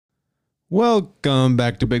Welcome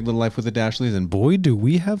back to Big Little Life with the Dashleys, and boy, do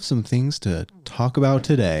we have some things to talk about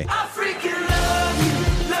today. I freaking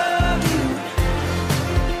love you.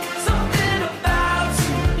 Something about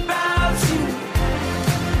you.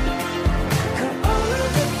 Come over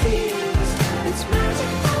the feels, it's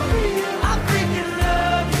magic for real. I freaking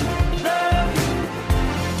love you.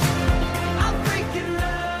 I freaking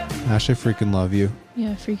love you. Ash, I freaking love you.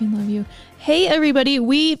 Yeah, I freaking love you. Hey, everybody,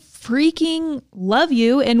 we freaking love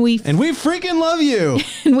you, and we freaking love you.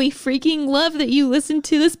 and we freaking love that you listen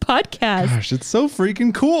to this podcast. Gosh, it's so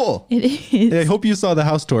freaking cool. It is. I hope you saw the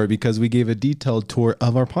house tour because we gave a detailed tour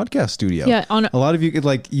of our podcast studio. Yeah, a lot of you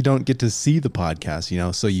you don't get to see the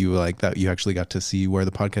podcast, so you like that you actually got to see where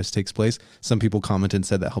the podcast takes place. Some people commented and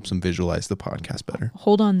said that helps them visualize the podcast better.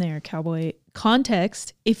 Hold on there, cowboy.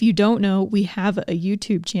 Context, if you don't know, we have a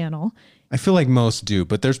YouTube channel. I feel like most do,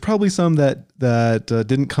 but there's probably some that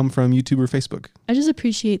didn't come from YouTube or Facebook. I just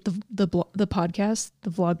appreciate the podcast, the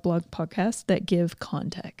vlog blog podcast that give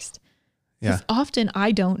context. Yeah. Often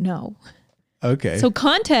I don't know. Okay. So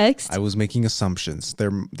context. I was making assumptions.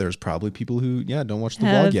 There's probably people who don't watch the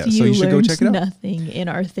have vlog yet, so you should go check it out. Nothing in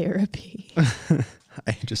our therapy.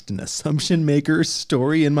 I'm just an assumption maker,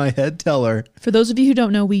 story in my head teller. For those of you who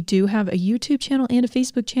don't know, we do have a YouTube channel and a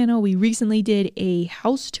Facebook channel. We recently did a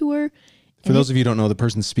house tour. For those of you who don't know, the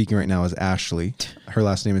person speaking right now is Ashley. Her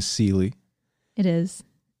last name is Seeley. It is.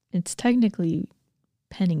 It's technically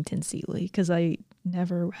Pennington Seeley because I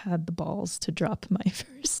never had the balls to drop my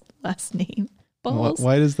first last name. Balls.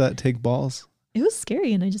 Why does that take balls? It was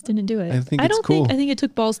scary and I just didn't do it. I think it's cool. I think it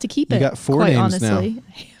took balls to keep You it. got 4 quite names honestly. now.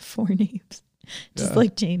 I have 4 names. Just Yeah.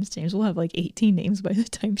 like James. James will have like 18 names by the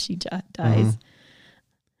time she dies.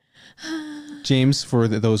 James, for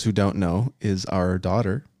those who don't know, is our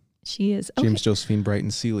daughter. She is. Okay. James Josephine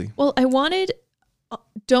Brighton Seeley. Well, I wanted...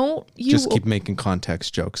 don't you... Just keep making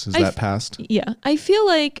context jokes. Is that past? Yeah. I feel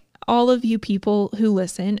like all of you people who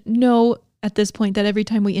listen know at this point that every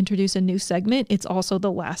time we introduce a new segment, it's also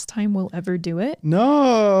the last time we'll ever do it.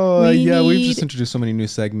 No. We've need- just introduced so many new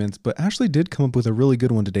segments, but Ashley did come up with a really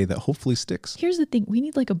good one today that hopefully sticks. Here's the thing. We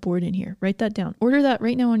need like a board in here. Write that down. Order that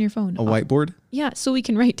right now on your phone. A whiteboard? Yeah. So we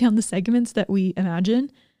can write down the segments that we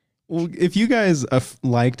imagine. Well, if you guys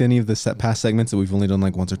liked any of the past segments that we've only done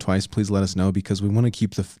like once or twice, please let us know because we want to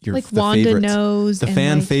keep the Wanda favorites, knows. the and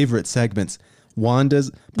fan favorite segments. Wanda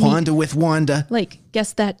with Wanda. Like,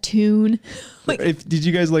 guess that tune. Did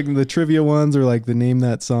you guys like the trivia ones or like the name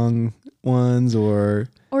that song ones or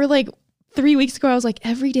like 3 weeks ago, I was like,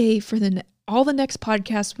 every day for all the next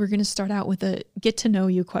podcasts, we're going to start out with a get to know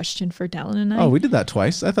you question for Dallin and I. Oh, we did that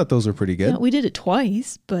twice. I thought those were pretty good. Yeah, we did it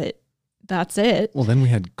twice, but that's it. Well, then we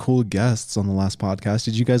had cool guests on the last podcast.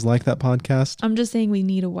 Did you guys like that podcast? I'm just saying we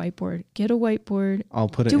need a whiteboard. Get a whiteboard. I'll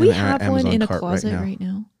put it Do in we our have Amazon one in a cart closet right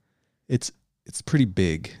now. It's pretty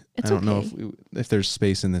big. It's I don't know okay. if there's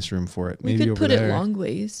space in this room for it. We Maybe could over put there. it long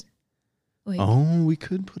ways. Like We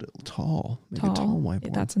could put it tall. Make a tall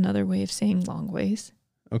whiteboard. That's another way of saying long ways.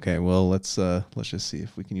 Okay, well let's just see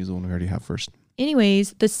if we can use the one we already have first.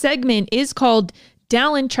 Anyways, the segment is called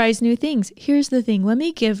Dallin Tries New Things. Here's the thing. Let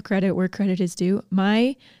me give credit where credit is due.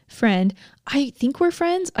 My friend, I think we're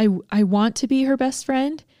friends. I want to be her best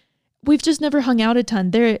friend. We've just never hung out a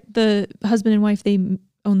ton. They're the husband and wife.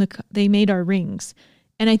 They made our rings,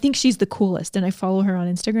 and I think she's the coolest. And I follow her on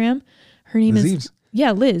Instagram. Her name is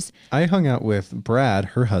Liz. I hung out with Brad,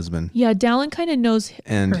 her husband. Yeah, Dallin kind of knows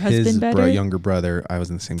And her husband his better. younger brother. I was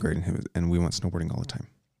in the same grade, and we went snowboarding all the time.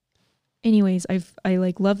 Anyways, I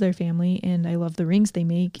like love their family and I love the rings they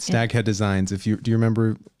make. Staghead Designs. Do you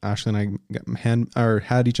remember Ashley and I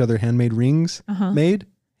had each other handmade rings made?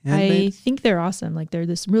 Handmade? I think they're awesome. Like they're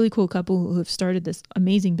this really cool couple who have started this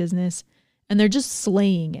amazing business and they're just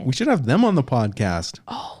slaying it. We should have them on the podcast.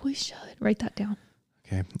 Oh, we should. Write that down.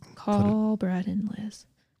 Okay. Call Brad and Liz.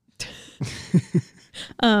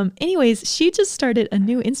 Anyways, she just started a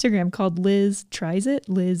new Instagram called Liz Tries It,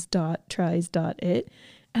 liz.tries.it.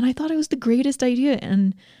 And I thought it was the greatest idea.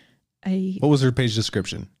 And what was her page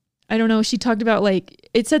description? I don't know. She talked about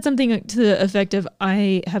it said something to the effect of,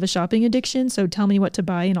 I have a shopping addiction. So tell me what to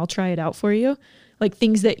buy and I'll try it out for you. Like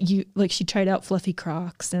things that she tried out fluffy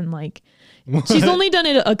Crocs and she's only done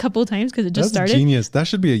it a couple of times because it just started. Genius. That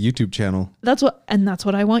should be a YouTube channel. That's what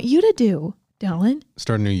I want you to do, Dallin.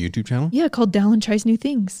 Start a new YouTube channel? Yeah, called Dallin Tries New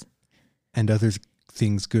Things. And other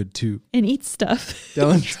things good too. And eats stuff.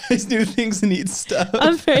 Dallin tries new things and eats stuff.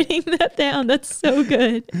 I'm writing that down. That's so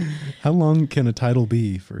good. How long can a title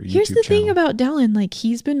be for a YouTube Here's the channel? thing about Dallin.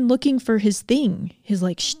 He's been looking for his thing, his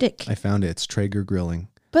shtick. I found it. It's Traeger grilling.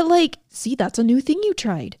 But see, that's a new thing you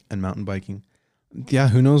tried. And mountain biking. Yeah,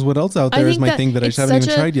 who knows what else out there is my thing that I it's just haven't even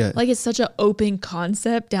such a- tried yet. Like it's such an open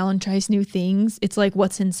concept. Dallin tries new things. It's like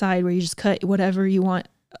what's inside where you just cut whatever you want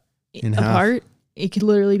In half. apart. It could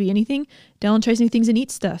literally be anything. Dallin tries new things and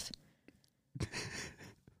eats stuff.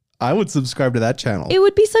 I would subscribe to that channel. It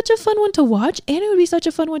would be such a fun one to watch, and it would be such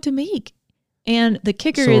a fun one to make. And the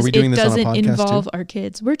kicker So are is we doing it this on a doesn't podcast involve too? our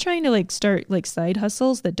kids. We're trying to like start like side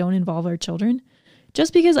hustles that don't involve our children.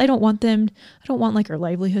 Just because I don't want like our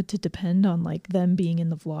livelihood to depend on like them being in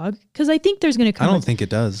the vlog. Because I think there's going to I come. don't think it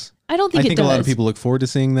does. I don't think I it think does. a lot of people look forward to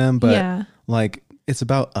seeing them, but Yeah. like it's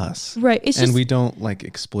about us. Right. It's And just we don't like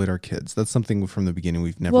exploit our kids. That's something from the beginning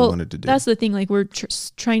we've never well, wanted to do. that's the thing. Like we're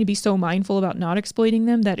trying to be so mindful about not exploiting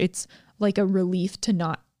them that it's like a relief to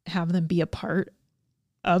not have them be a part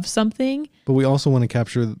of something. But we also want to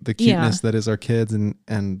capture the Yeah. cuteness that is our kids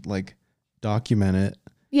and like document it.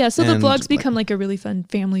 Yeah. So the And, vlogs like- become like a really fun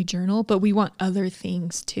family journal, but we want other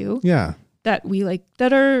things too. Yeah. That we like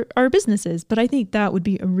that are our businesses. But I think that would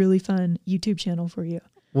be a really fun YouTube channel for you.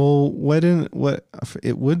 Well, what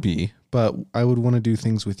it would be, but I would want to do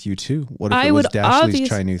things with you too. What if I it was would Dashley's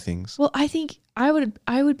try new things? Well, I think I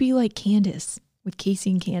would be like Candace with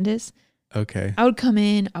Casey and Candace. Okay. I would come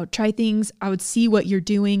in, I would try things, I would see what you're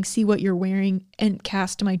doing, see what you're wearing, and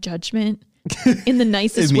cast my judgment in the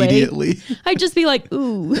nicest way. Immediately. I'd just be like,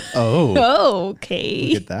 ooh, Oh,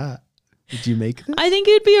 okay. look at that. Did you make this? I think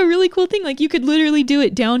it'd be a really cool thing. Like you could literally do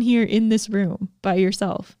it down here in this room by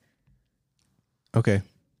yourself. Okay.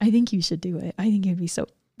 I think you should do it. I think it'd be so.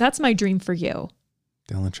 That's my dream for you.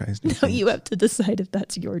 Dylan tries new No, things. you have to decide if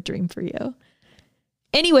that's your dream for you.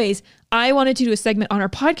 Anyways, I wanted to do a segment on our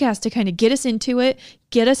podcast to kind of get us into it,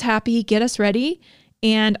 get us happy, get us ready.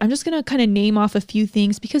 And I'm just going to kind of name off a few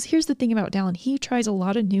things because here's the thing about Dallin. He tries a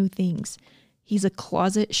lot of new things. He's a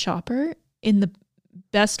closet shopper in the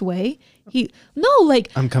best way.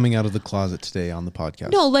 I'm coming out of the closet today on the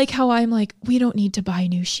podcast. No, like how I'm like, we don't need to buy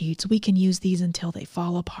new sheets. We can use these until they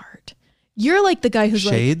fall apart. You're like the guy who's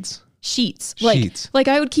like, Shades? sheets. Sheets. Like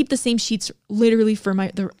I would keep the same sheets literally for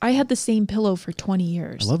I had the same pillow for 20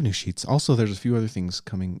 years. I love new sheets. Also, there's a few other things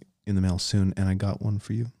coming in the mail soon, and I got one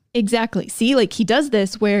for you. Exactly. See, like he does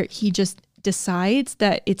this where he just decides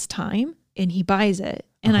that it's time and he buys it.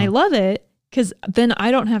 And I love it because then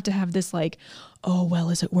I don't have to have this like, oh, well,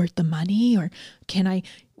 is it worth the money? Or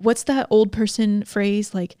what's that old person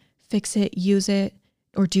phrase? Like fix it, use it,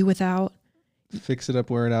 or do without. Fix it up,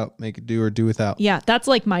 wear it out, make it do or do without. Yeah, that's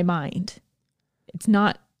like my mind. It's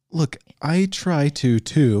not. Look, I try to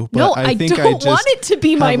too, but No, I think don't I just want it to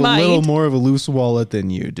be my have a little mind. more of a loose wallet than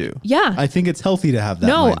you do. Yeah. I think it's healthy to have that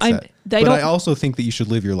No, mindset. I but I don't- also think that you should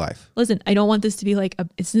live your life. Listen, I don't want this to be like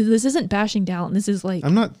this isn't bashing down. This is like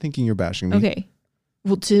I'm not thinking you're bashing me. okay.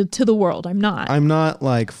 Well, to the world, I'm not. I'm not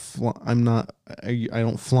like I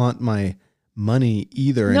don't flaunt my money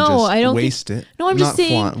either No, and just I don't waste it. No, I'm not just saying-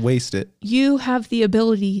 flaunt, waste it You have the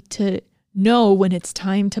ability to know when it's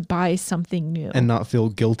time to buy something new and not feel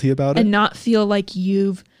guilty about it. and not feel like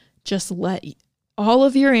you've just let all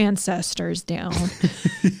of your ancestors down.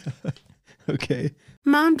 Okay.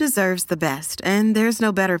 Mom deserves the best, and there's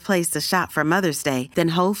no better place to shop for Mother's Day than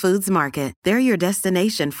Whole Foods Market. They're your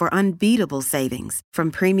destination for unbeatable savings, from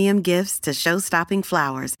premium gifts to show-stopping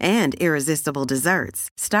flowers and irresistible desserts.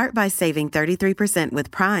 Start by saving 33% with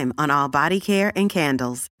Prime on all body care and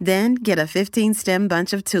candles. Then get a 15-stem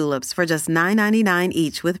bunch of tulips for just $9.99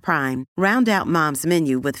 each with Prime. Round out Mom's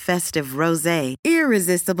menu with festive rosé,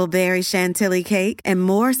 irresistible berry chantilly cake, and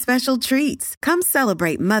more special treats. Come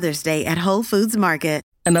celebrate Mother's Day at Whole Foods Market.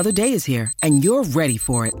 Another day is here, and you're ready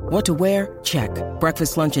for it. What to wear? Check.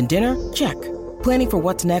 Breakfast, lunch, and dinner? Check. Planning for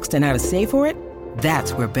what's next and how to save for it?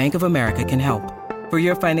 That's where Bank of America can help. For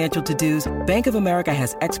your financial to-dos, Bank of America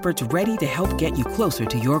has experts ready to help get you closer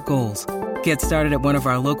to your goals. Get started at one of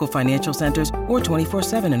our local financial centers or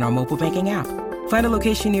 24/7 in our mobile banking app. Find a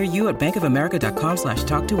location near you at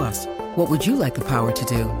bankofamerica.com/talktous. What would you like the power to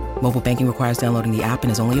do? Mobile banking requires downloading the app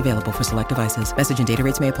and is only available for select devices. Message and data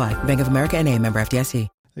rates may apply. Bank of America NA, member FDIC.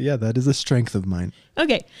 Yeah, that is a strength of mine.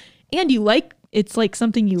 Okay. And it's like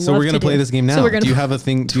something you So love we're going to to play do. this game now. So we're gonna Do you have a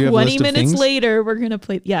thing? Do you have a 20 list of minutes things? later, we're going to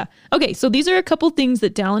play. Yeah. Okay. So these are a couple things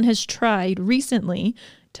that Dallin has tried recently.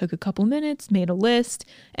 Took a couple minutes, made a list,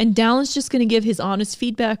 and Dallin's just going to give his honest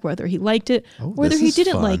feedback, whether he liked it, Oh, whether this he is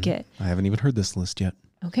didn't fun. like it. I haven't even heard this list yet.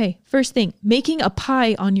 Okay. First thing, making a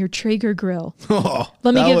pie on your Traeger grill. Oh,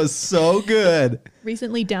 Let me that give- was so good.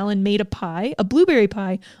 Recently, Dallin made a pie, a blueberry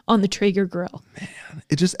pie, on the Traeger grill.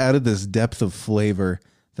 It just added this depth of flavor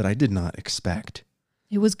that I did not expect.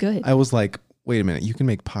 It was good. I was like, wait a minute, you can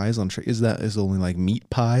make pies on is only like meat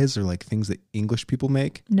pies or like things that English people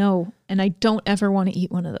make? No, and I don't ever want to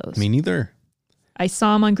eat one of those. Me neither. I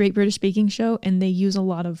saw them on Great British Baking Show, and they use a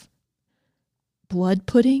lot of blood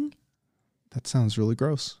pudding. That sounds really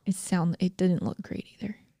gross. It didn't look great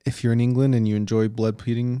either. If you're in England and you enjoy blood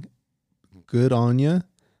pudding, good on you.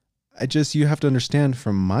 You have to understand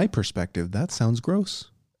from my perspective, that sounds gross.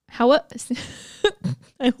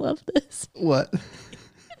 I love this. What?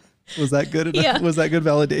 Was that good enough? Yeah. Was that good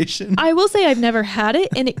validation? I will say I've never had it,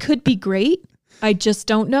 and it could be great. I just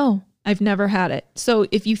don't know. I've never had it. So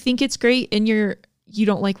if you think it's great and you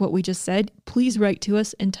don't like what we just said, please write to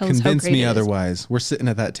us and tell us how Convince great me it is. otherwise. We're sitting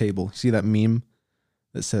at that table. See that meme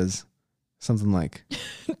that says something like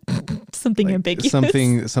Something ambiguous.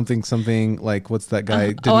 something like, what's that guy?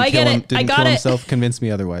 Didn't I kill get him, it. Didn't I got kill it. himself. Convince me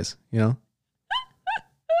otherwise. You know?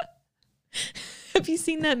 Have you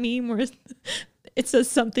seen that meme where it says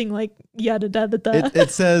something like yada da da da?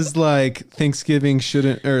 It says like Thanksgiving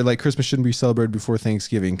shouldn't, or like Christmas shouldn't be celebrated before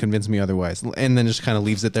Thanksgiving. Convince me otherwise. And then just kind of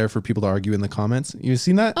leaves it there for people to argue in the comments. You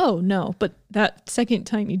seen that? Oh no, but that second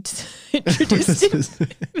time you introduced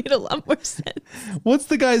it made a lot more sense. What's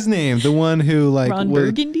the guy's name? The one who like Ron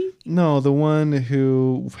Burgundy? No, the one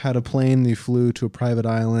who had a plane. They flew to a private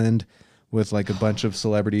island with like a bunch of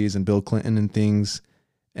celebrities and Bill Clinton and things.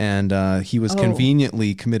 And he was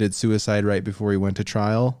conveniently committed suicide right before he went to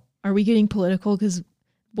trial. Are we getting political? Because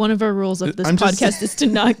one of our rules of this podcast is to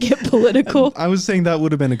not get political. I was saying that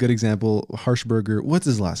would have been a good example. Harshberger. What's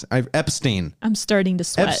his last name? Epstein. I'm starting to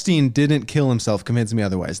sweat. Epstein didn't kill himself. Convince me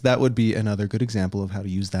otherwise. That would be another good example of how to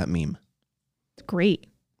use that meme. Great.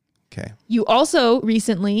 Okay. You also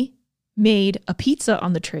recently made a pizza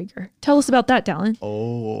on the Traeger. Tell us about that, Dallin.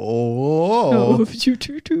 Oh.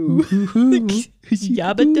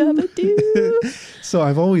 Yabba dabba doo. So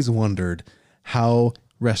I've always wondered how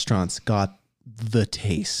restaurants got the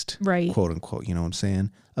taste, Right. quote unquote, you know what I'm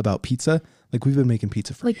saying, about pizza. Like we've been making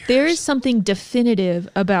pizza for years. There is something definitive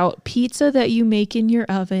about pizza that you make in your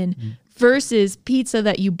oven versus pizza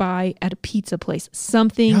that you buy at a pizza place.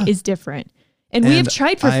 Something is different. And we have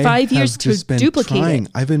tried for 5 years to duplicate it.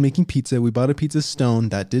 I've been making pizza. We bought a pizza stone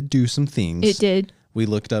that did do some things. It did. We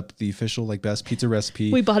looked up the official like best pizza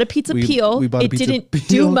recipe. We bought a pizza peel. We bought a it pizza didn't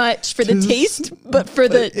peel do much for the taste, but for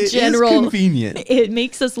the it is general, convenient. It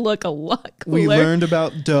makes us look a lot cooler. We learned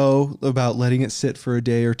about dough, about letting it sit for a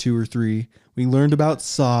day or two or three. We learned about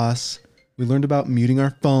sauce. We learned about muting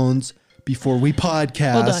our phones before we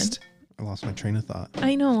podcast. Hold on. I lost my train of thought.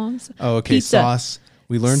 I know. Oh, okay. Pizza. Sauce.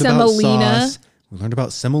 We learned Semolina. about sauce. We learned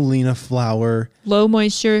about semolina flour. Low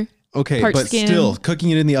moisture. Okay, Part but skin. still, cooking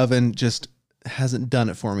it in the oven just hasn't done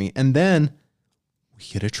it for me. And then we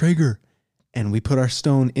get a Traeger, and we put our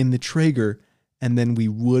stone in the Traeger, and then we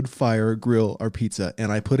wood fire grill our pizza.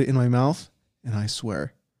 And I put it in my mouth, and I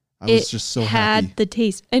swear, I was just so had happy. the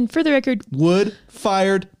taste. And for the record, Wood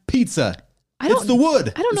fired pizza. It's the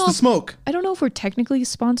wood. I don't know It's the smoke. I don't know if we're technically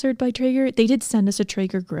sponsored by Traeger. They did send us a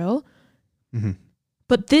Traeger grill. Mm-hmm.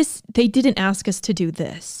 But they didn't ask us to do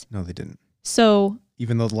this. No, they didn't. So,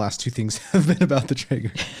 Even though the last two things have been about the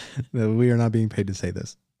Traeger, that we are not being paid to say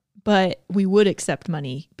this. but we would accept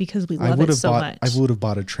money because we love it so much. I would have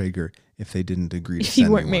bought a Traeger if they didn't agree to If send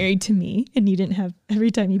you weren't me one. married to me and you didn't have,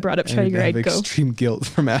 every time you brought up And Traeger, I have I'd go extreme guilt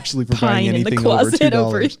from Ashley for pine buying in anything the closet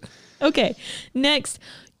over over $2. it. Okay, next,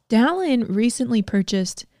 Dallin recently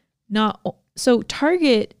purchased so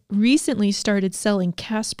Target recently started selling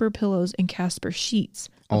Casper pillows and Casper sheets.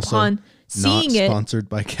 Also, Upon seeing not it, sponsored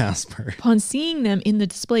by Casper. upon seeing them in the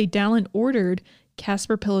display, Dallin ordered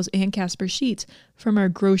Casper pillows and Casper sheets from our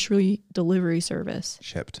grocery delivery service.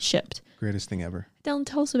 Shipped. Greatest thing ever. Dallin,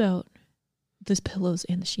 tell us about these pillows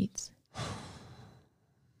and the sheets.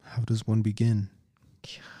 How does one begin?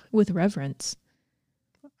 With reverence.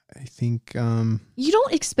 I think, You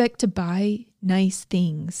don't expect to buy nice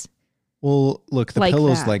things. well, look, the Like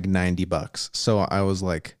pillow's that. like $90. So I was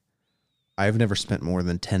like, I've never spent more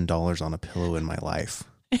than $10 on a pillow in my life.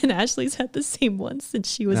 And Ashley's had the same one since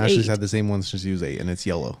she was And Ashley's 8. had the same one since she was 8, and it's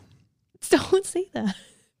yellow. Don't say that.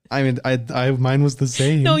 I mean, I mine was the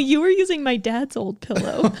same. No, you were using my dad's old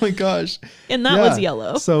pillow, Oh my gosh. and that was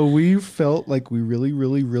yellow. So we felt like we really,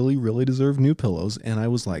 really, really, really deserve new pillows. And I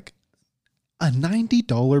was like, a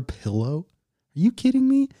 $90 pillow? Are you kidding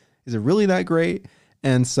me? Is it really that great?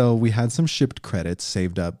 And so we had some Shipped credits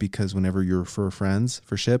saved up because whenever you refer friends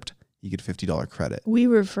for Shipped, you get a $50 credit. We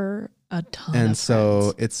refer a ton And of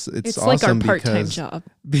so friends. it's like our awesome part-time because, job.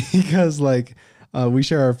 because like we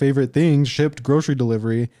share our favorite things, Shipped grocery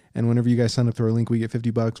delivery. And whenever you guys sign up through our link, we get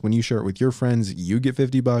 $50. When you share it with your friends, you get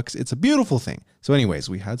 $50. It's a beautiful thing. So anyways,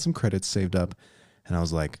 we had some credits saved up and I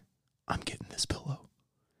was like, I'm getting this pillow.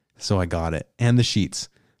 So I got it. And the sheets.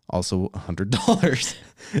 also $100.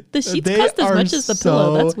 The sheets They cost as are much as the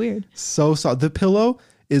pillow. That's weird. So soft. The pillow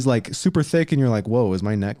is like super thick and you're like, whoa, is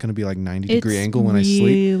my neck going to be like 90-degree It's angle when I sleep?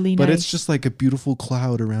 really But nice. it's just like a beautiful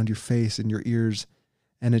cloud around your face and your ears.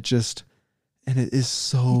 And it is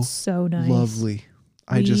so It's so nice. lovely.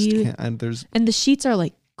 I just Really- can't. And there's, And the sheets are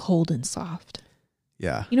like cold and soft.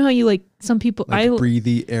 yeah. You know how you like some people, Like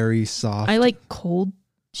breathy, airy, soft, I like cold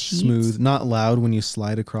sheets. smooth, not loud when you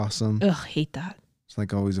slide across them. Ugh, hate that. It's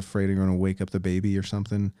like always afraid you're going to wake up the baby or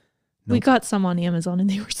something. We Nope. got some on Amazon and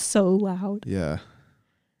they were so loud. Yeah.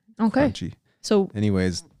 Okay. Crunchy. So,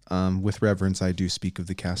 Anyways, with reverence, I do speak of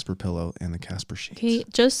the Casper pillow and the Casper sheets. okay,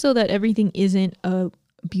 just so that everything isn't a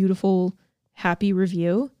beautiful, happy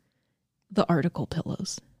review, the article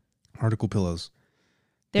pillows. Article pillows.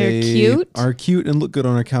 They're They cute. Are cute and look good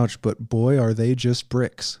on our couch, but boy, are they just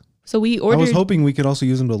bricks. So we I was ordered. hoping we could also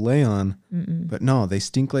use them to lay on, Mm-mm. but no, they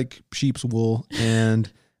stink like sheep's wool and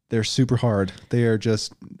they're super hard. They are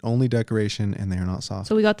just only decoration and they are not soft.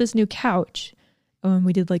 So we got this new couch.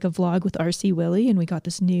 We did like a vlog with RC Willie and we got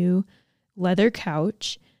this new leather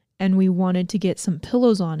couch and we wanted to get some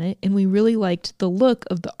pillows on it. And we really liked the look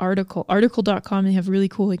of the article. Article.com, they have really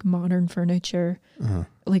cool like modern furniture, Uh-huh.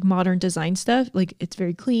 like modern design stuff. Like it's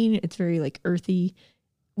very clean. It's very like earthy.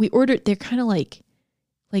 We ordered, they're kind of like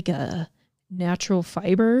a natural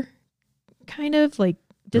fiber kind of like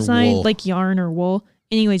design, wool. like yarn or wool.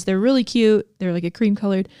 Anyways, they're really cute. They're like a cream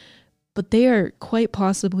colored, but they are quite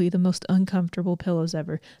possibly the most uncomfortable pillows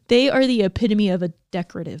ever. They are the epitome of a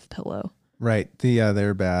decorative pillow. Right.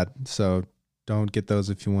 They're bad. So don't get those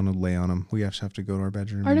if you want to lay on them. We actually have to go to our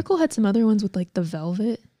bedroom. Article had some other ones with like the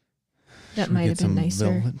velvet. That Should we might get have been some nicer.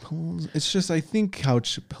 velvet pillows? It's just, I think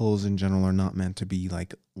couch pillows in general are not meant to be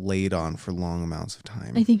like laid on for long amounts of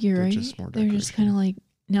time. I think you're They're right. just more They're just kind of like,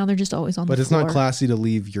 now they're just always on But the it's floor. not classy to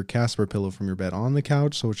leave your Casper pillow from your bed on the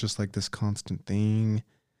couch, so it's just like this constant thing.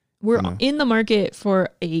 We're you know. in the market for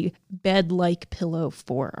a bed-like pillow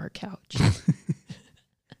for our couch.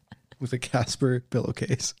 With a Casper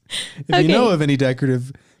pillowcase. If Okay. you know of any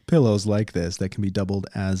decorative pillows like this that can be doubled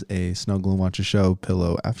as a snuggle and watch a show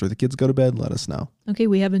pillow after the kids go to bed, let us know. Okay,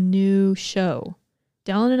 we have a new show.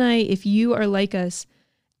 Dallin and I, if you are like us,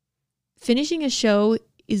 finishing a show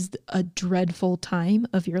is a dreadful time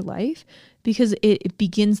of your life because it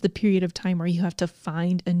begins the period of time where you have to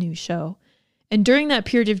find a new show. And during that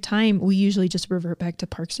period of time, we usually just revert back to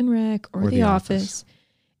Parks and Rec or The Office.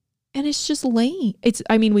 And it's just lame.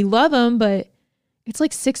 We love them, but it's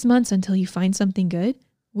like 6 months until you find something good.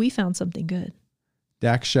 We found something good.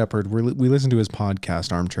 Dax Shepard, we listen to his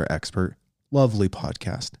podcast, Armchair Expert. Lovely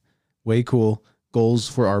podcast. Way cool. Goals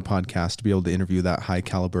for our podcast to be able to interview that high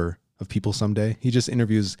caliber of people someday. He just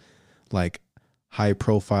interviews like high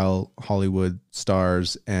profile Hollywood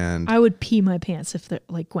stars and I would pee my pants if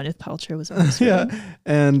like Gwyneth Paltrow was on this. yeah,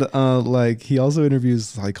 and like he also interviews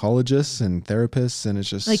psychologists and therapists, and it's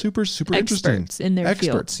just Like super interesting. experts in their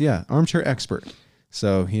field. Experts, yeah, armchair expert.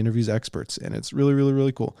 So he interviews experts, and it's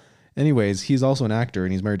really cool. Anyways, he's also an actor,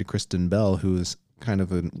 and he's married to Kristen Bell, who is kind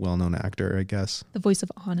of a well-known actor, I guess. The voice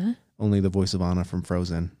of Anna. Only the voice of Anna from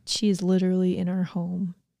Frozen. She is literally in our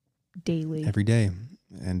home daily. Every day,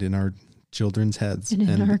 and in our children's heads, And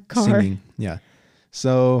in our car. singing. Yeah.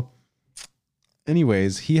 So,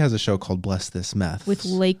 anyways, he has a show called Bless This Meth with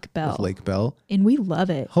Lake Bell. With Lake Bell. And we love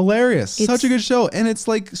it. Hilarious. It's- Such a good show. And it's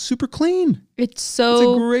like super clean. It's It's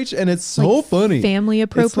so a great show. And it's so like, funny. family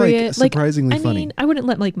It's, like, appropriate. surprisingly I funny. mean, I wouldn't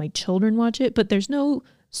let like my children watch it, but there's no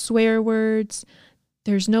swear words.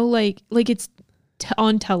 There's no like it's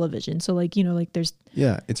on television. So like, you know, like there's,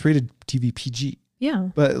 Yeah. It's rated TV PG. yeah.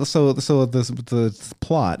 But so the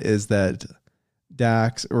plot is that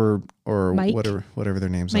Dax or Mike. whatever their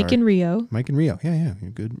names Mike are. and Rio. Mike and Rio. Yeah.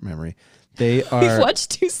 Good memory. They We've are.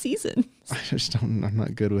 watched 2 seasons. I just don't. I'm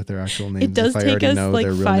not good with their actual names. It does if I take already us know like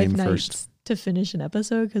their real 5 name nights first. to finish an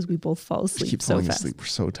episode because we both fall I asleep keep so falling fast. asleep. We're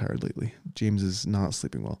so tired lately. James is not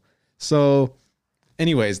sleeping well. So,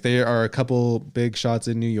 anyways, there are a couple big shots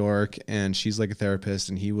in New York, and she's like a therapist,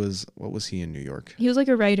 and what was he in New York? He was like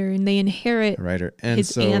a writer, and they inherit A writer. And his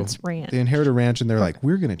so aunt's ranch. they inherit a ranch, and they're like,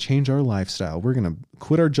 we're going to change our lifestyle. We're going to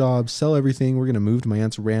quit our jobs, sell everything. We're going to move to my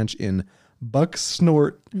aunt's ranch in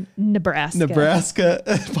Bucksnort, Nebraska.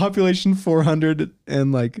 Population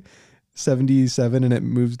 477, and it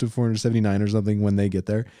moves to 479 or something when they get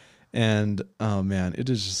there. And oh man, it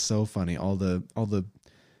is just so funny. All the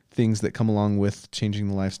things that come along with changing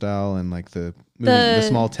the lifestyle and like the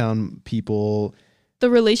small town people. The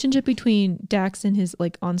relationship between Dax and his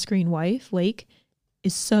like on-screen wife, Lake,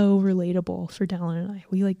 is so relatable for Dallin and I.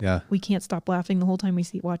 We can't stop laughing the whole time we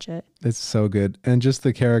watch it. It's so good. And just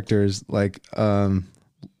the characters like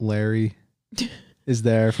Larry is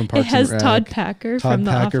there from It Parks has and Rec. Todd Packer from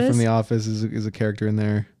The Packer Office. from The Office is a character in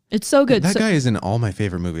there. It's so good. That So- guy is in all my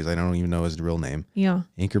favorite movies. I don't even know his real name. yeah.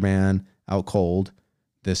 Anchorman, Out Cold,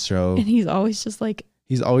 this show. And he's always just like,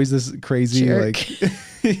 He's always this crazy, Jerk. like,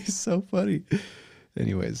 he's so funny.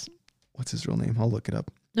 Anyways, what's his real name? I'll look it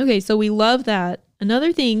up. okay, so we love that.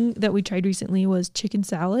 Another thing that we tried recently was chicken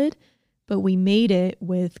salad, but we made it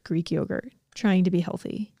with Greek yogurt, trying to be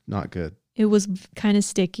healthy. Not good. It was kind of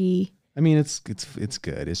sticky. I mean, it's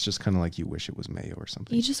good. It's just kind of like you wish it was mayo or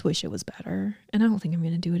something. You just wish it was better. And I don't think I'm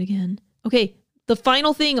going to do it again. Okay, the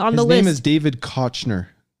final thing on His the name list. is David Kochner.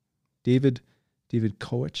 David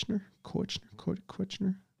Koechner?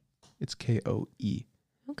 Koechner? It's Koe.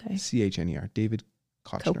 Okay. Chner. David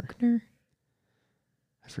Kochner. Kochner.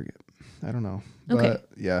 I forget. I don't know. Okay. But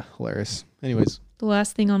yeah, hilarious. Anyways, The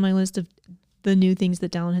last thing on my list of the new things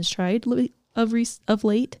that Dallin has tried lately,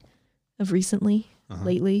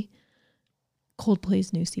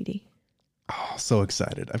 Coldplay's new CD. oh, so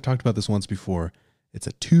excited. I've talked about this once before. It's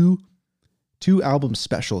a two album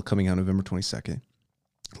special coming out November 22nd.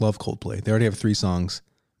 Love Coldplay. They already have 3 songs.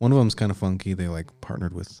 One of them's kind of funky. They like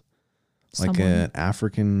partnered with like Someone. an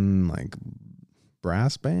African like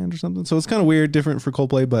brass band or something. So it's kind of weird, different for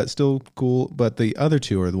Coldplay, but still cool. But the other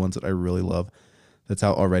 2 are the ones that I really love. That's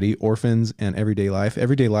out already. Orphans and Everyday Life.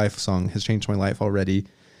 Everyday Life song has changed my life already.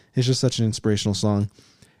 It's just such an inspirational song.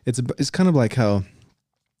 It's kind of like how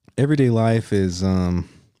Everyday Life is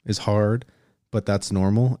hard, but that's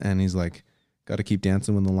normal. And he's like, got to keep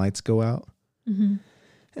dancing when the lights go out. Mm-hmm.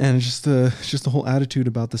 And it's just the whole attitude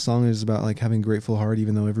about the song is about like having a grateful heart,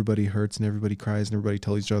 even though everybody hurts and everybody cries and everybody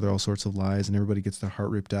tells each other all sorts of lies and everybody gets their heart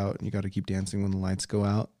ripped out and you got to keep dancing when the lights go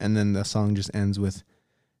out. And then the song just ends with,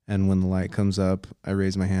 and when the light comes up, I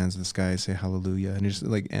raise my hands to the sky, say hallelujah. And it just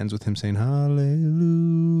like ends with him saying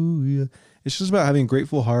hallelujah. It's just about having a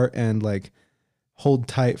grateful heart and like hold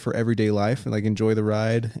tight for everyday life and like enjoy the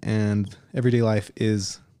ride. And everyday life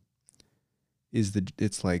is the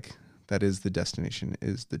destination,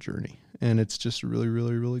 is the journey. And it's just a really,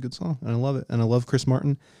 really, really good song. And I love it. And I love Chris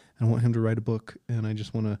Martin. I want him to write a book. And I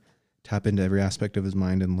just want to tap into every aspect of his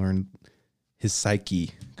mind and learn his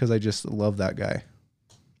psyche because I just love that guy.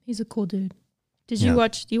 He's a cool dude. Did Yeah. you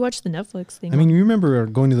watch the Netflix thing? I mean, you remember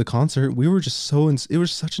going to the concert? We were just it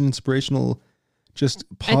was such an inspirational, just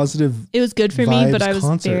positive. it was good for me, but vibes I was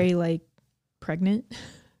concert. very like pregnant.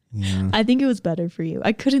 Yeah. I think it was better for you.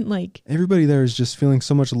 I couldn't like, Everybody there is just feeling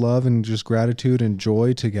so much love and just gratitude and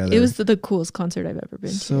joy together. it was the coolest concert I've ever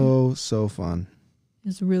been to. so fun. It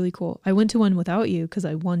was really cool. I went to one without you because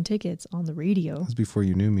I won tickets on the radio That was before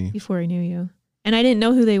you knew me. before I knew you. And I didn't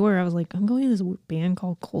know who they were. I was like, I'm going to this band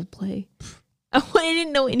called Coldplay. I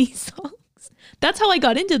didn't know any songs. That's how I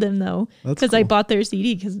got into them though. That's Because I cool. bought their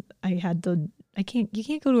CD because I had you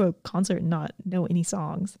can't go to a concert and not know any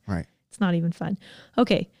songs. Right. It's not even fun.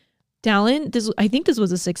 Okay. Dallin, I think this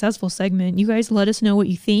was a successful segment. You guys let us know what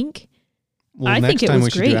you think. Well, I next think it time was we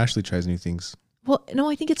should great. do Ashley Tries New Things. Well, no,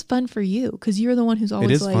 I think it's fun for you because you're the one who's always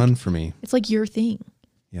It is like, fun for me. it's like your thing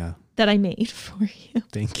Yeah. that I made for you.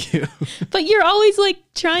 Thank you. But you're always like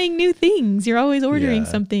trying new things. You're always ordering Yeah.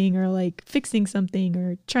 something or like fixing something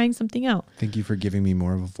or trying something out. Thank you for giving me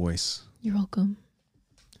more of a voice. You're welcome.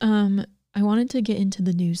 I wanted to get into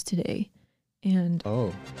the news today. And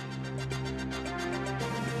Oh.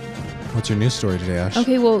 What's your news story today, Ash?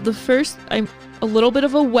 okay, well, I'm a little bit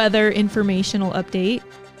of a weather informational update.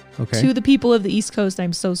 Okay. To the people of the East Coast,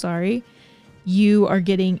 I'm so sorry. You are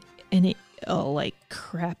getting like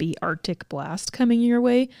crappy Arctic blast coming your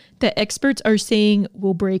way that experts are saying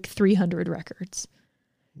will break 300 records.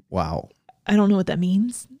 Wow. I don't know what that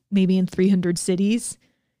means. Maybe in 300 cities,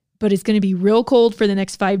 but it's going to be real cold for the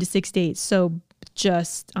next 5 to 6 days. So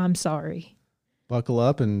I'm sorry. Buckle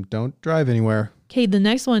up and don't drive anywhere. Okay, the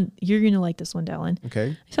next one, you're going to like this one, Dallin.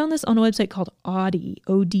 Okay. I found this on a website called Oddee,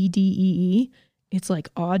 ODDEE. It's like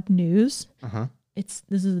odd news. Uh-huh. This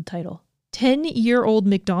is the title. 10-year-old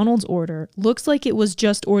McDonald's order looks like it was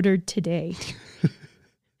just ordered today.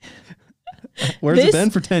 Where's it This- been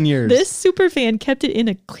for 10 years? This superfan kept it in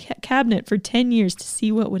a cabinet for 10 years to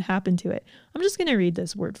see what would happen to it. I'm just going to read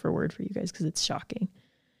this word for word for you guys because it's shocking.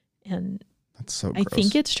 And That's so I gross.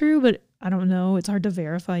 think it's true, but I don't know. It's hard to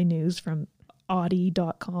verify news from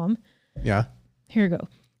Audi.com. Yeah. Here we go.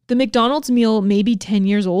 The McDonald's meal may be 10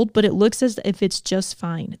 years old, but it looks as if it's just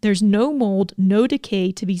fine. There's no mold, no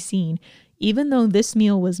decay to be seen, even though this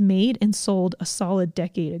meal was made and sold a solid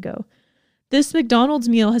decade ago. This McDonald's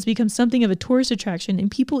meal has become something of a tourist attraction,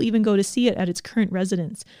 and people even go to see it at its current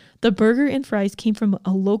residence. The burger and fries came from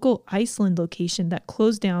a local Iceland location that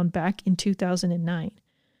closed down back in 2009.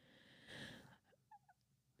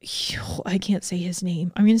 I can't say his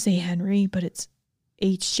name. I'm going to say Henry, but it's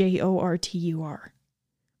Hjortur.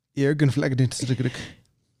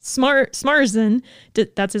 Smarson,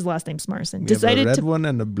 that's his last name, Smarson, decided red to one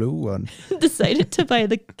and a blue one. decided to buy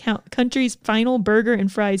the country's final burger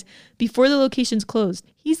and fries before the locations closed.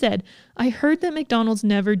 He said, "I heard that McDonald's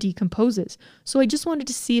never decomposes, so I just wanted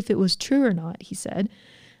to see if it was true or not," he said.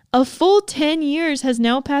 A full 10 years has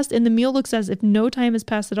now passed and the meal looks as if no time has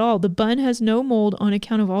passed at all. The bun has no mold on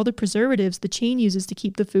account of all the preservatives the chain uses to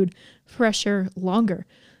keep the food fresher longer.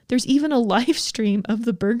 There's even a live stream of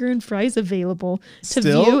the burger and fries available to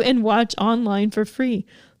view and watch online for free.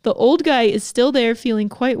 The old guy is still there feeling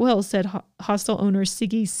quite well, said hostel owner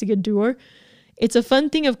Siggy Sigadur. It's a fun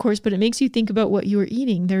thing, of course, but it makes you think about what you are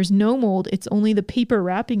eating. There's no mold. It's only the paper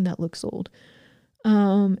wrapping that looks old.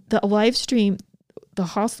 The live stream, the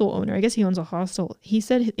hostel owner, I guess he owns a hostel, he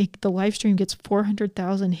said the live stream gets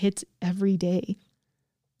 400,000 hits every day.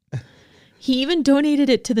 He even donated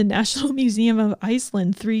it to the National Museum of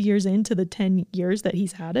Iceland 3 years into the 10 years that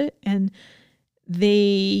he's had it. And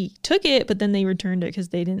they took it, but then they returned it because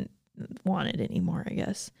they didn't want it anymore, I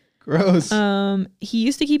guess. Gross. He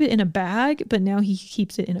used to keep it in a bag, but now he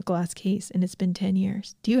keeps it in a glass case, and it's been 10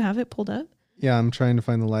 years. Do you have it pulled up? Yeah, I'm trying to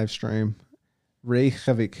find the live stream.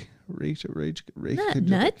 Reykjavik. Isn't that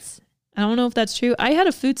nuts? I don't know if that's true. I had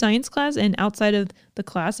a food science class, and outside of the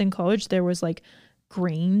class in college, there was like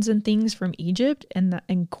grains and things from Egypt and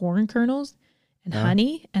corn kernels and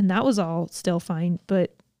honey, and that was all still fine,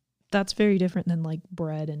 but that's very different than like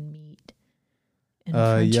bread and meat and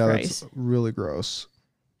French fries. That's really gross.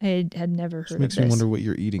 I had never heard Just of makes this. me wonder what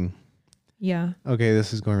you're eating. Yeah. Okay,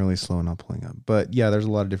 this is going really slow, not pulling up. But yeah, there's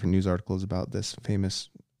a lot of different news articles about this famous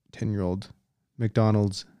 10-year-old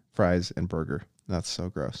McDonald's fries and burger. That's so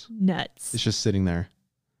gross. Nuts. It's just sitting there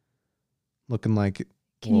looking like...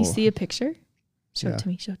 Can you see a picture? Show Yeah. it to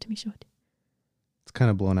me. Show it to me. Show it. It's kind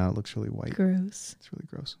of blown out. It looks really white. Gross. It's really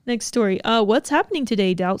gross. Next story. What's happening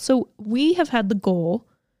today, Doubt? So we have had the goal.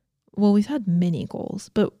 Well, we've had many goals,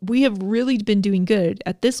 but we have really been doing good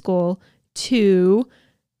at this goal to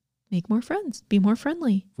make more friends, be more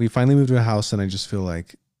friendly. We finally moved to a house, and I just feel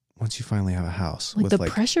like once you finally have a house Like with the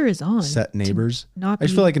like pressure is on. set neighbors. Not I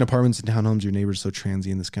just feel like in apartments and townhomes, your neighbors are so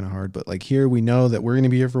transient. It's kind of hard. But like here, we know that we're going to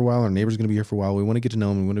be here for a while. Our neighbor's going to be here for a while. We want to get to know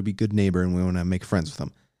them. We want to be a good neighbor, and we want to make friends with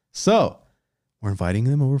them. So we're inviting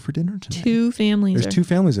them over for dinner tonight. two families. There's two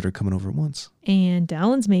families that are coming over at once. And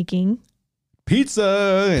Dallin's making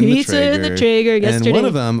Pizza in the Traeger yesterday. And one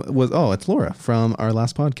of them was, it's Laura from our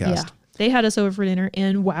last podcast. Yeah. They had us over for dinner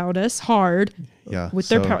and wowed us hard Yeah. with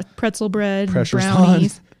so their pretzel bread and pressure's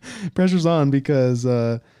brownies. on. Pressure's on because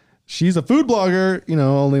she's a food blogger,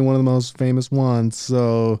 only one of the most famous ones.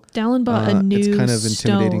 So Dallin bought a new it's kind of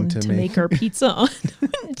intimidating stone to to make. make our pizza on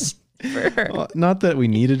for her. Not that we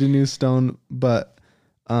needed a new stone, but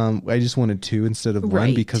I just wanted two instead of one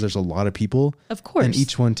Right. because there's a lot of people. Of course. And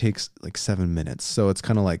each one takes like 7 minutes. So it's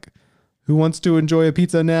kind of like, who wants to enjoy a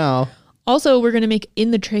pizza now? Also, we're going to make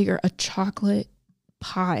in the Traeger a chocolate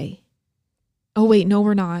pie. Oh, wait, no,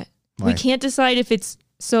 we're not. Why? We can't decide if it's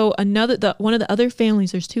so one of the other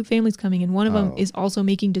families, there's two families coming and one of them is also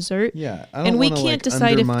making dessert. Yeah. And we can't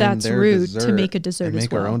decide if that's rude to make a dessert and as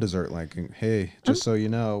make well. our own dessert. Like, hey, just so you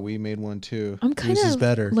know, we made one too. I'm kind Yours is of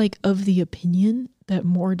better. like of the opinion that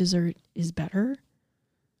more dessert is better.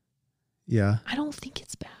 Yeah. I don't think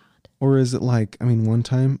it's bad. Or is it like, one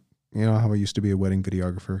time, how I used to be a wedding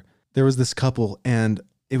videographer, there was this couple and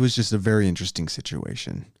it was just a very interesting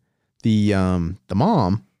situation. The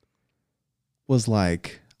mom was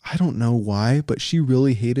like, I don't know why, but she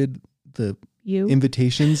really hated the You?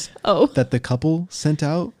 invitations Oh, that the couple sent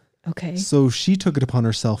out. okay. So she took it upon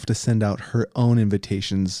herself to send out her own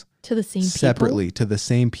invitations To the same separately to the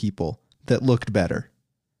same people that looked better.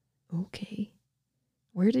 people? Okay.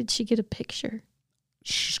 Where did she get a picture?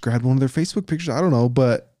 She just grabbed one of their Facebook pictures. I don't know,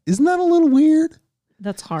 but isn't that a little weird?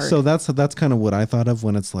 That's hard. So that's kind of what I thought of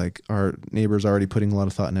when it's like our neighbors already putting a lot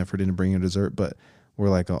of thought and effort into bringing a dessert, but we're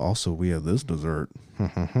like, also we have this dessert.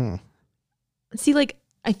 See, like,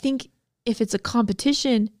 I think if it's a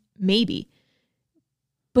competition, maybe.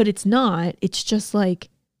 But it's not. It's just like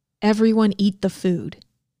everyone eat the food.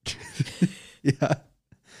 Yeah.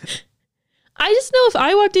 I just know if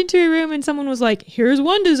I walked into a room and someone was like, here's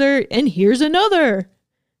one dessert and here's another.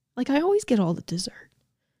 Like, I always get all the dessert.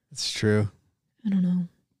 It's true. I don't know.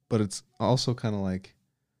 But it's also kind of like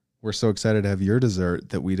we're so excited to have your dessert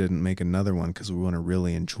that we didn't make another one because we want to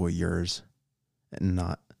really enjoy yours and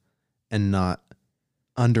not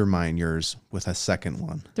undermine yours with a second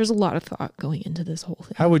one. There's a lot of thought going into this whole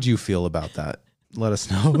thing. How would you feel about that? Let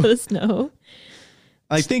us know. Let us know.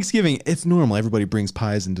 Like Thanksgiving, it's normal. Everybody brings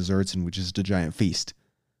pies and desserts and just a giant feast.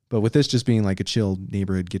 But with this just being like a chill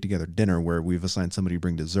neighborhood get-together dinner where we've assigned somebody to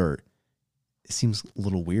bring dessert, it seems a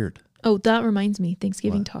little weird. Oh, that reminds me,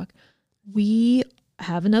 Thanksgiving What? talk. We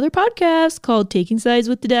have another podcast called Taking Sides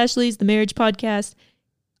with the Dashleys, the marriage podcast.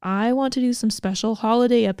 I want to do some special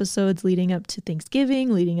holiday episodes leading up to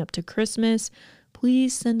Thanksgiving, leading up to Christmas.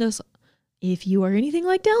 Please send us, if you are anything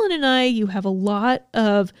like Dallin and I, you have a lot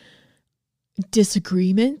of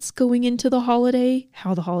disagreements going into the holiday,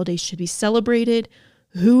 how the holiday should be celebrated,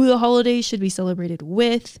 who the holiday should be celebrated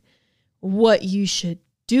with, what you should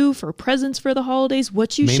do for presents for the holidays,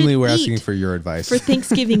 what you Mainly should we're eat asking for your advice. for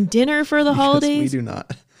Thanksgiving dinner for the Because holidays. we do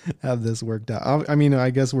not have this worked out. I mean, I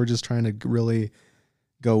guess we're just trying to really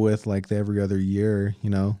go with like the every other year, you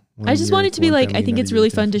know. I just want it to be like, I think it's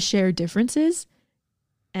really fun to share differences.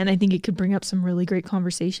 And I think it could bring up some really great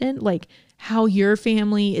conversation, like how your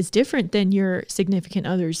family is different than your significant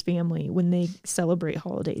other's family when they celebrate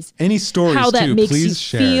holidays. Any stories How that too, makes please you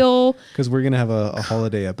share. feel, Because we're going to have a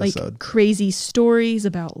holiday like episode. crazy stories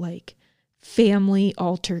about like family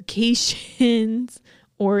altercations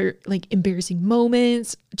or like embarrassing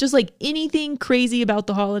moments, just like anything crazy about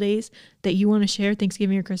the holidays that you want to share,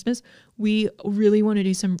 Thanksgiving or Christmas. We really want to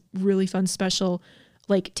do some really fun special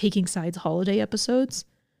like Taking Sides holiday episodes.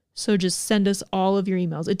 So just send us all of your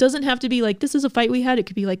emails. It doesn't have to be like, this is a fight we had. It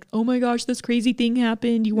could be like, oh my gosh, this crazy thing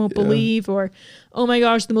happened. You won't believe. Or, oh my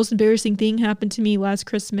gosh, the most embarrassing thing happened to me last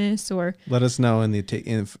Christmas. Or, Let us know and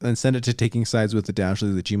send it to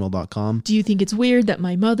takingsideswithdashleys@gmail.com. do you think it's weird that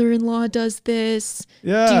my mother-in-law does this?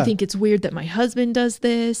 Yeah. Do you think it's weird that my husband does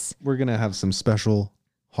this? We're going to have some special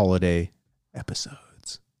holiday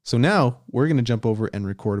episodes. So now we're going to jump over and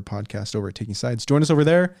record a podcast over at Taking Sides. Join us over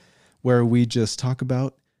there where we just talk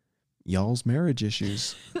about y'all's marriage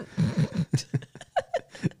issues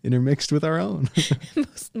intermixed with our own.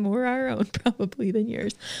 More our own probably than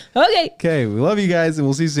yours. Okay. Okay, we love you guys and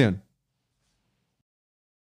we'll see you soon.